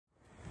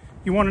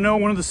You want to know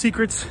one of the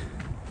secrets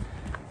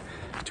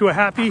to a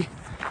happy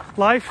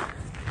life,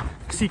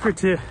 secret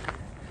to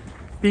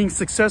being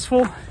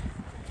successful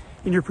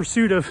in your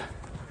pursuit of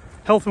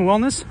health and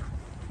wellness?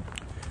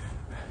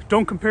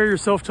 Don't compare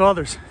yourself to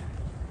others.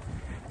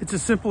 It's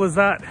as simple as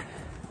that.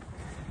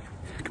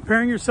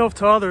 Comparing yourself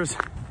to others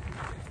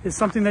is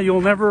something that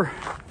you'll never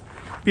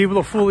be able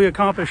to fully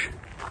accomplish,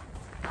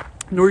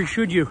 nor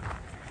should you.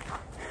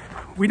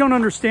 We don't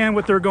understand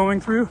what they're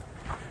going through.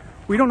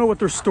 We don't know what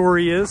their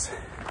story is,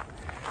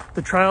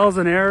 the trials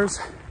and errors,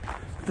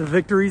 the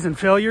victories and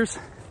failures.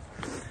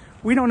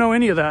 We don't know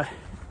any of that.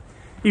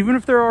 Even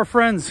if they're our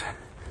friends,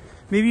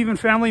 maybe even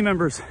family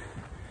members,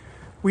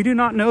 we do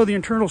not know the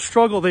internal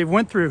struggle they've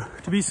went through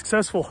to be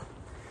successful.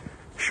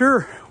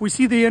 Sure, we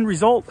see the end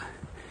result.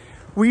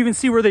 We even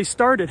see where they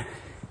started.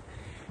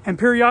 And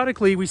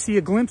periodically we see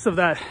a glimpse of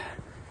that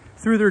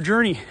through their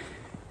journey.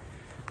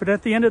 But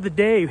at the end of the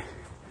day,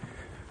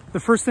 the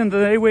first thing that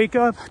they wake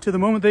up to the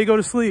moment they go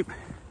to sleep,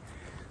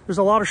 there's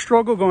a lot of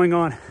struggle going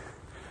on.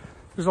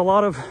 There's a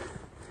lot of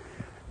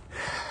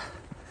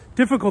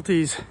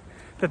difficulties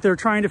that they're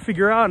trying to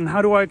figure out, and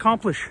how do I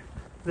accomplish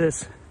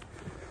this?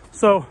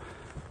 So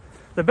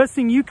the best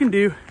thing you can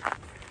do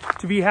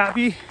to be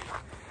happy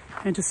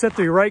and to set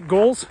the right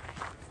goals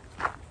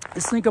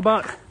is think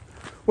about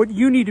what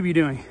you need to be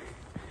doing,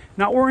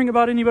 not worrying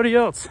about anybody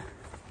else.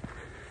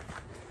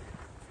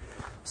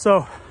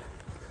 So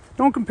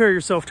don't compare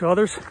yourself to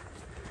others.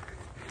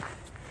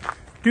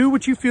 Do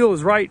what you feel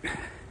is right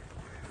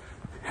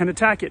and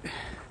attack it.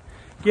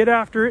 Get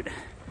after it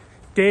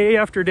day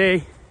after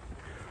day.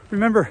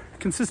 Remember,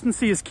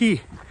 consistency is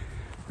key.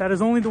 That is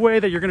only the way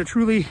that you're going to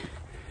truly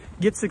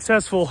get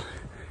successful,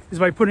 is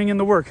by putting in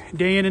the work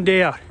day in and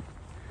day out.